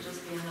it would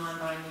just be a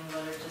non-binding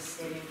letter just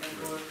stating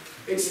that we're.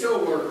 It's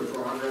still a work in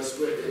progress,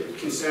 but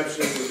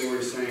conceptually what we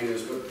were saying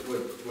is what we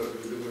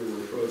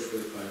were approached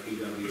with by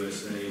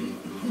PWSA and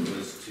whatnot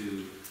was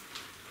to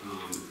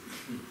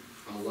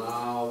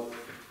allow,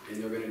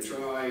 and they're going to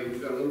try,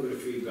 we've got a little bit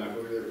of feedback,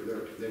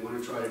 they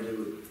want to try to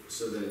do it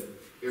so that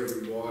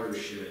every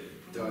watershed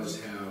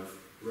does have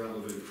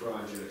relevant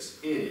projects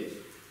in it,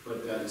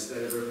 but that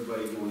instead of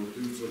everybody going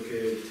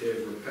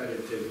duplicative,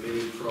 repetitive,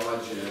 many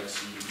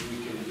projects,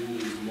 we can do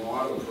these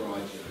model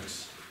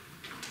projects.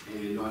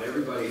 And not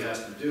everybody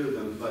has to do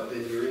them, but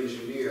then your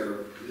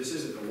engineer, this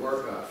isn't the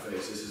workout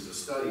phase, this is a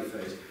study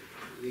phase.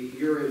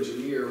 Your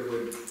engineer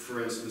would,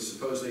 for instance,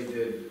 suppose they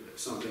did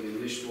something in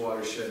this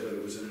watershed, but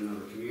it was in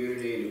another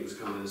community, and it was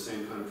kind of the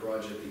same kind of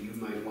project that you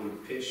might want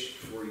to pitch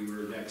for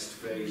your next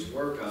phase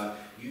workout.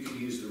 You could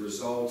use the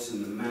results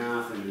and the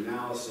math and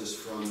analysis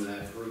from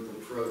that group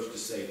approach to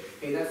say,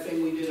 hey, that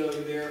thing we did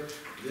over there,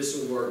 this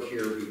will work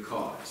here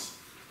because.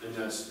 And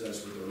that's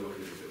what they're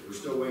looking to do. We're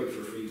still waiting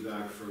for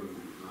feedback from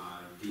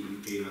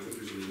DEP, and I think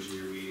there's an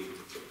engineer meeting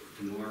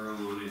tomorrow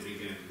on it.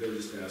 Again, they're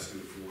just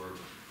asking for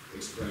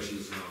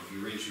expressions of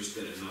you're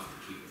interested enough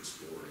to keep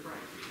exploring. Right.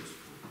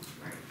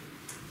 Right.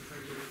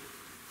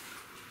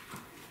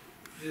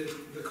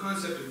 The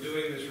concept of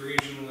doing this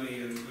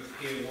regionally and with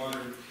PA Water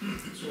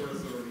and Sewer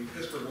Authority,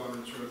 Pittsburgh Water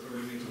and Sewer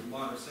Authority makes a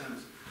lot of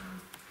sense.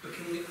 But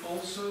can we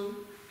also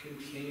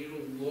continue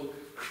to look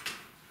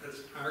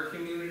as our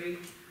community?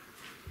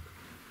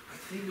 I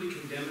think we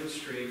can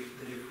demonstrate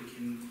that if we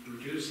can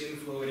reduce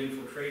inflow and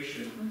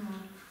infiltration,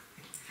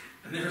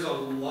 and there's a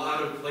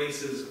lot of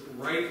places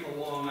right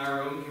along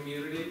our own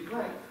community.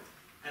 Right.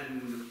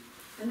 And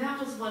that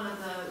was one of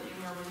the,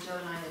 when Joe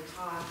and I had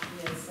talked,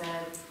 he had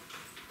said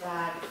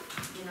that,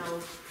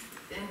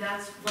 and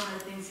that's one of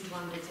the things he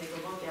wanted to take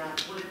a look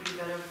at. Would it be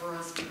better for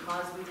us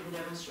because we can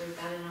demonstrate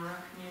that in our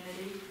own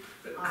community?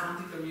 but I don't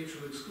think they're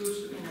mutually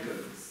exclusive.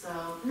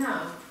 So,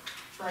 no,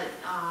 but,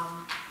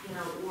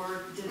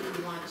 or did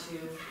we want to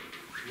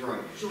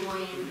join?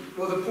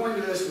 Well, the point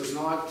of this was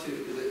not to,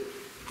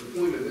 the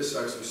point of this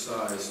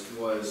exercise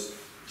was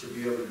to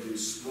be able to do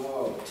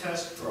small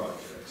test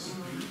projects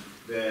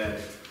that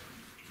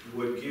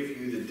would give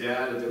you the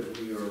data that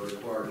we are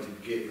required to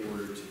get in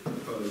order to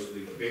propose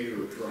the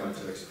bigger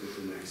projects at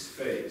the next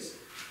phase.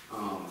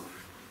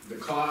 The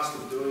cost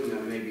of doing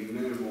that may be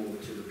minimal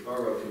to the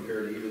borough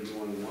compared to even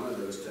doing one of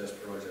those test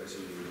projects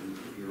in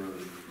your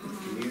own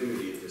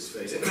community at this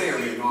phase. It may or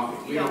may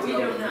not be. We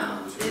don't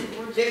know.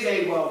 It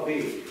may well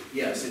be.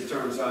 Yes, it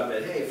turns out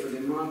that, hey, for the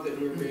amount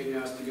that we're being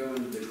asked to go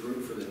into the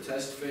group for the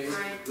test phase,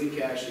 we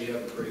can actually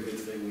have a pretty good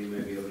thing we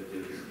may be able to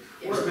do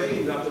here. Or it may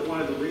end up that one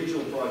of the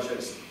regional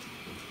projects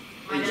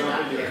ends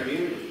up in your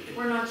community.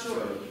 We're not sure.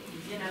 So,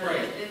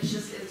 It's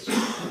just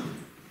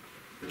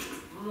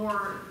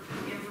more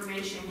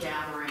information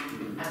gathering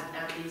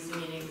at these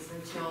meetings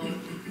until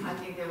I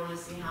think they want to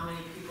see how many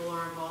people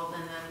are involved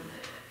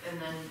and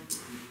then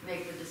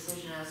make the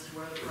decision as to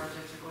where the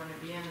projects are going to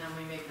be, and then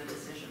we make the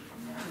decision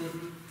from there.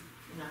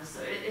 So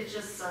it's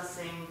just us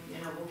saying,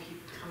 we'll keep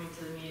coming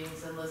to the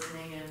meetings and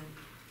listening and,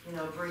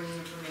 bringing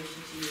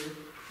information to you,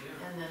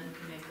 and then we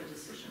can make the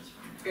decisions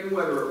from there. and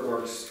whether it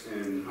works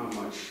and how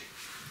much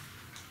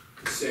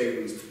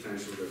savings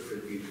potential there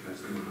could be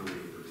depends on how many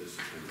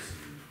participants.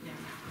 Yeah.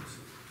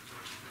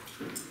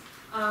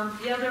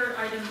 The other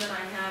item that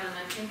I had, and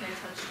I think I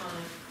touched on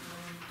it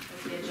at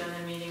the agenda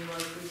meeting,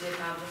 was we did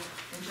have,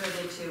 and Joe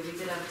did too, we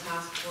did have a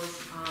task force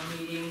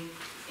meeting,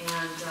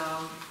 and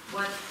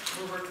what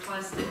we're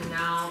requesting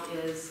now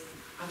is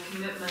a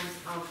commitment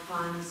of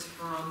funds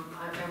from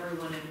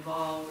everyone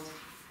involved,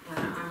 and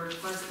I'm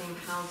requesting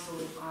council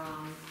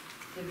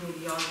give me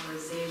the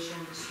authorization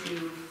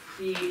to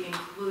be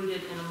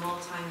included in a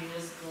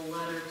multi-municipal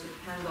letter to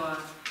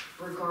PennDOT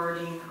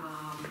regarding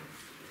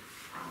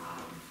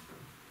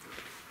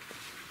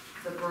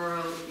the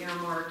borough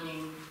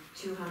earmarking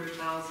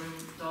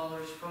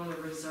 $200,000 from the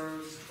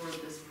reserves toward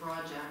this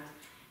project.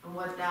 And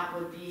what that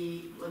would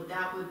be,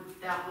 that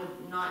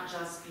would not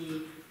just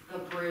be the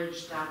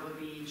bridge, that would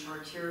be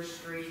Chartier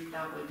Street,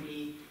 that would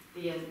be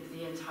the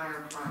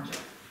entire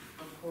project.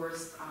 Of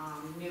course,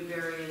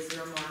 Newberry is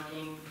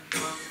earmarking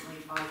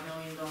approximately $5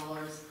 million.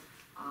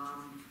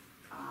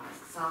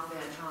 South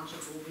Fayette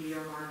Township will be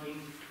earmarking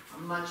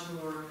much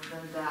more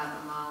than that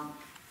amount.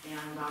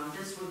 And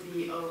this would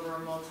be over a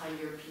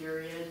multi-year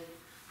period.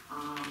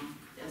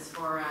 As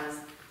far as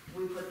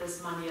we put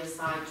this money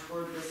aside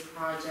toward this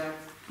project,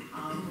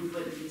 We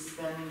wouldn't be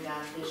spending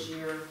that this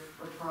year,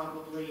 or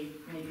probably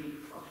maybe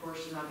a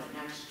portion of it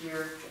next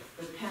year.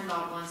 The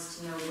PennDOT wants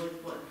to know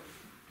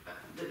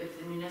if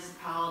the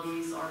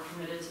municipalities are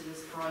committed to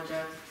this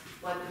project,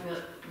 what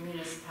the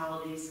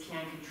municipalities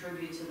can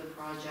contribute to the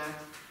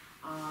project,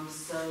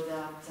 so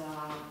that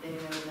they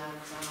know that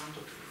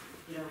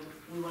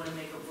we want to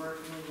make it work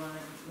and we want to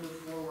move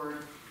forward,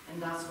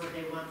 and that's what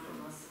they want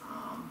from us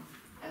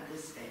at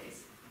this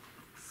phase.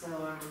 So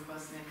I'm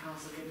requesting that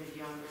council give me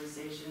the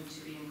authorization to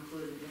be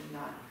included in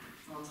that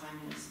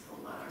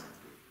multi-municipal letter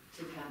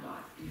to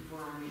PennDOT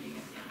before our meeting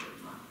at the end of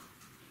the month.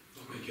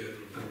 I'll make it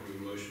a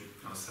motion.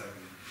 I'll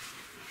second it.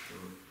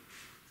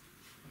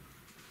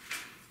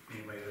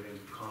 Anybody have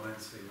any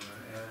comments they want to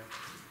add?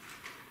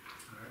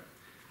 All right.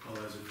 All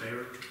those in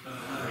favor?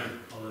 Aye.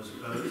 All those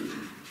opposed?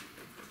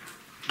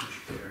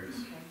 Motion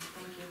carries. Okay,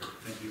 thank you.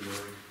 Thank you,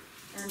 Lori.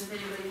 And if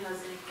anybody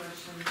has any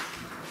questions,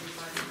 I'll be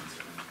glad to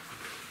answer them.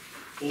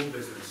 Old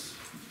business.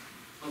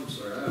 I'm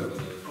sorry, I have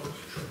another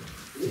question.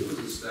 What was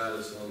the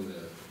status on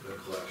the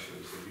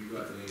collections? Have you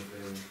gotten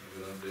anything of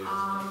an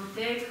update?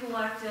 They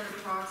collected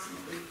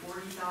approximately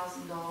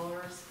 $40,000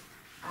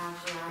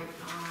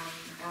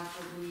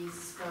 after we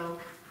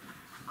spoke.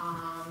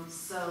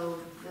 So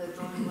the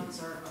delinquents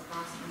are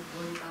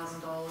approximately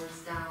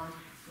 $40,000 down.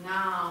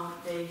 Now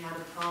they had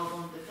a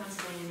problem, the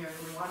Pennsylvania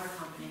American Water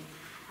Company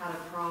had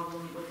a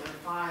problem with their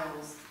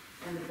files,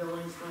 and the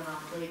billings went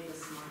out late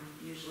this month.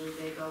 Usually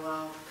they go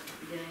out at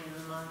the beginning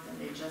of the month, and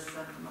they just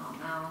sent them out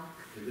now.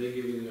 Did they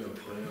give you a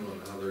plan on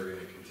how they're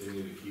gonna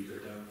continue to keep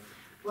it down?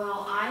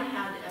 Well, I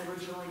had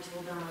originally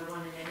told them I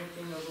wanted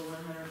anything over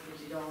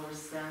 $150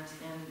 spent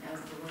in as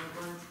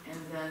delinquent,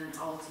 and then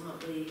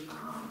ultimately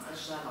a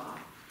shut-off.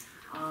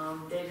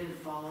 They didn't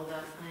follow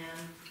that plan,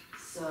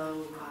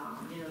 so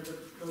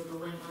the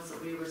delinquents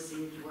that we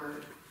received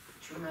were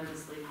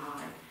tremendously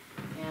high,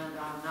 and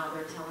now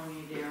they're telling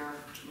me they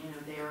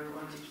are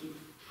going to keep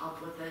up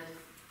with it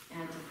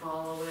and to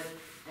follow it,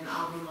 and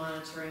I'll be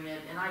monitoring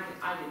it, and I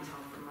can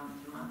tell from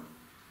month to month.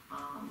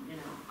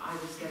 I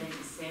was getting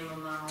the same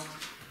amount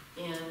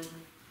in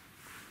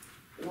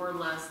or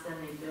less than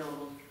they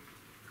billed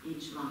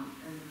each month,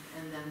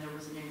 and then there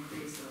was an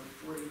increase of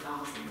 $40,000 or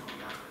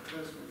whatever.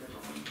 Those were the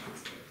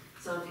delinquents.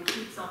 So if it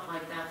keeps up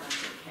like that,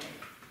 that's okay.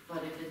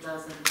 But if it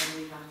doesn't, then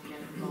we have to get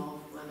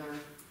involved, whether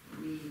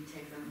we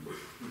take them to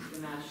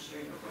the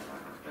magistrate or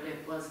whatever. But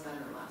it was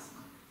better last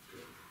month.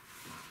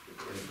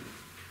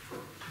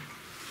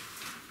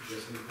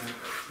 Just impact.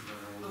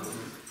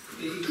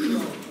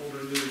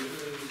 Older new,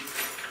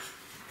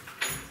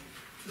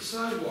 the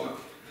sidewalk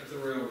at the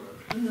railroad.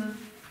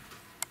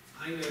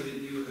 I know that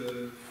you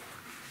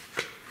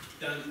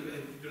have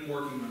been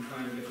working on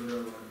trying to get the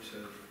railroad to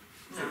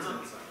fix that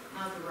sidewalk.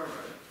 Not the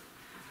railroad.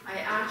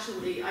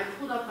 I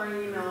pulled up my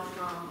email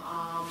from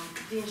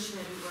Dean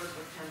Schmidt, who works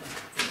with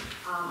PennDOT.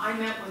 I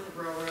met with the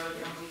railroad,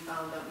 and we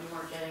found that we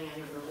weren't getting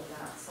anywhere with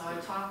that. So I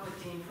talked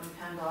with Dean from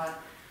PennDOT,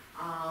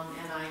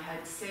 and I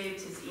had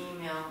saved his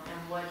email,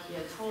 and what he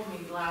had told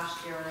me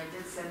last year, and I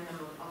did send him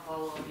a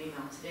follow-up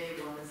email today,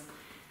 was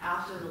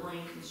after the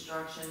lane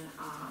construction,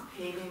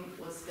 paving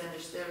was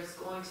finished, there's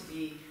going to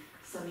be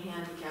some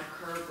handicap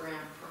curb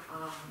ramp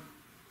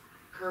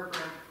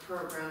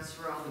programs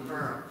throughout the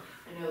borough.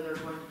 I know they're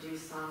going to do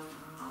some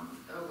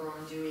over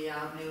on Dewey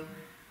Avenue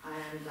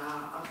and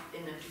up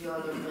in a few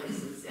other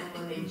places. And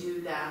when they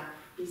do that,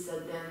 he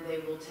said then they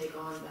will take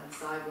on that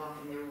sidewalk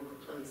and they will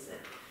replace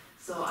it.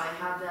 So I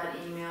have that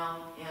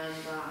email, and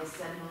I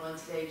sent him one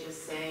today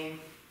just saying,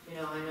 I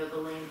know the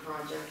lane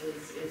project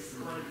is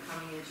going to be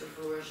coming into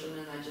fruition,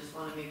 and I just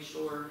want to make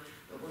sure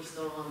that we're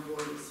still on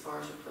board as far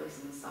as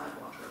replacing the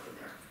sidewalk over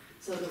there.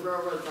 So the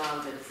railroad's out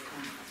of it, it's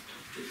kind of.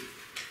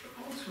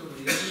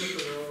 Ultimately,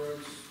 isn't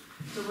it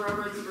The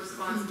railroad's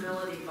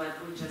responsibility, but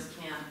we just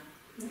can't.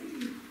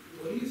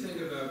 what do you think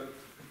about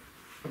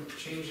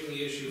changing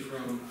the issue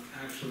from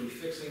actually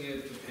fixing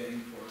it to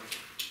paying for it?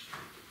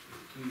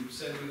 And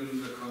sending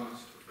them the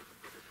cost?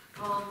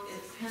 Well,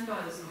 if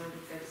PennDOT is going to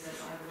fix it,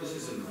 I will. This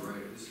isn't the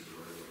right issue.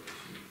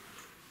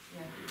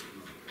 Yeah.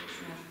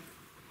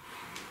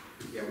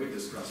 Yeah, we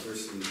discussed,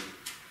 there's some,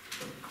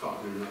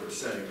 talking in another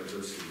setting, but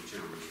there's some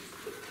challenges.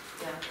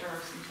 Yeah, there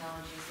are some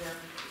challenges there.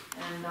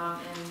 And I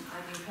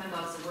think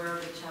PennDOT's aware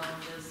of the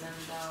challenges,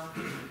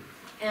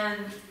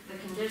 and the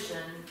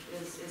condition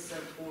is so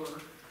poor,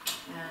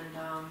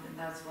 and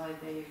that's why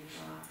they've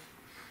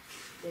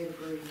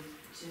agreed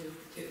to.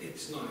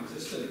 It's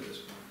non-existent at this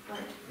point.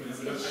 Right. I mean,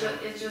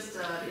 It's just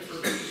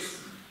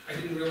I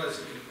didn't realize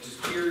it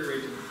could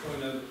deteriorate to the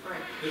point of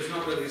there's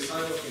not really a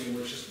sidewalk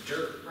anymore, it's just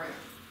dirt. Right.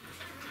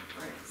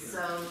 Yeah.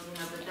 So,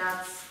 but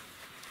that's,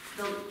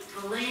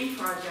 the lane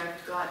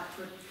project got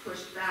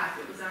pushed back.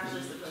 It was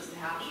actually supposed to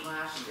happen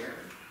last year.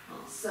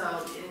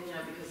 So,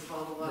 because of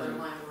all the water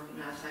line work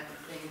and that type of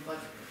thing, but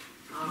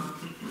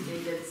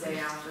they did say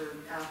after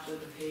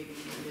the paving,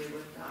 they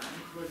would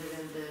include it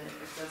in the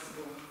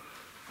accessible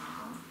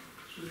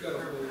So we've got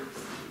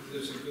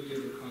there's a good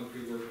deal of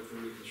concrete work with the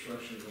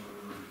reconstruction going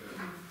on.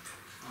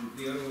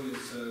 The other one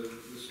is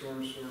the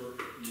storm sewer,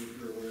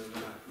 you're aware of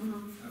that?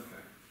 Mhm.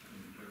 Okay, and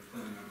they're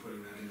planning on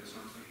putting that into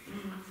something?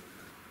 Mhm.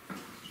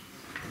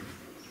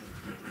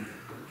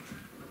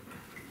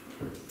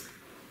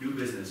 New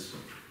business.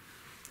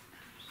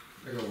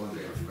 I got one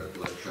thing I forgot to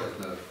let you guys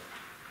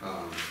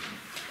know.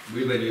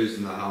 We've been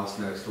using the house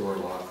next door a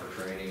lot for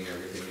training and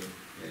everything,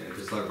 and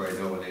just let everybody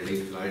know when they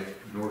leave tonight,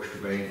 North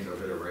Strabane,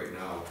 over there right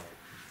now,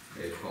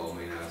 they called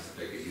me and asked if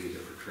they could use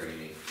it for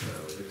training, so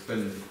it's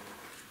been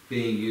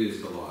being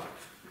used a lot.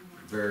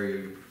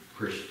 Very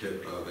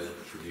appreciative of it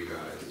from you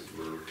guys,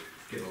 we're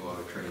getting a lot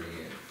of training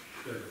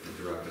in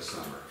throughout the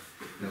summer.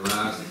 And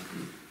last,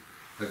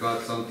 I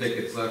got some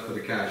tickets left for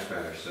the Cash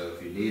Bash, so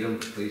if you need them,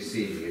 please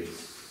see me,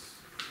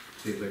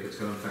 seems like it's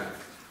going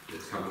fast,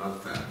 it's coming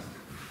up fast.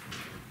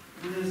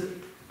 When is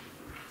it?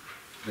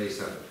 May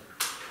 7th.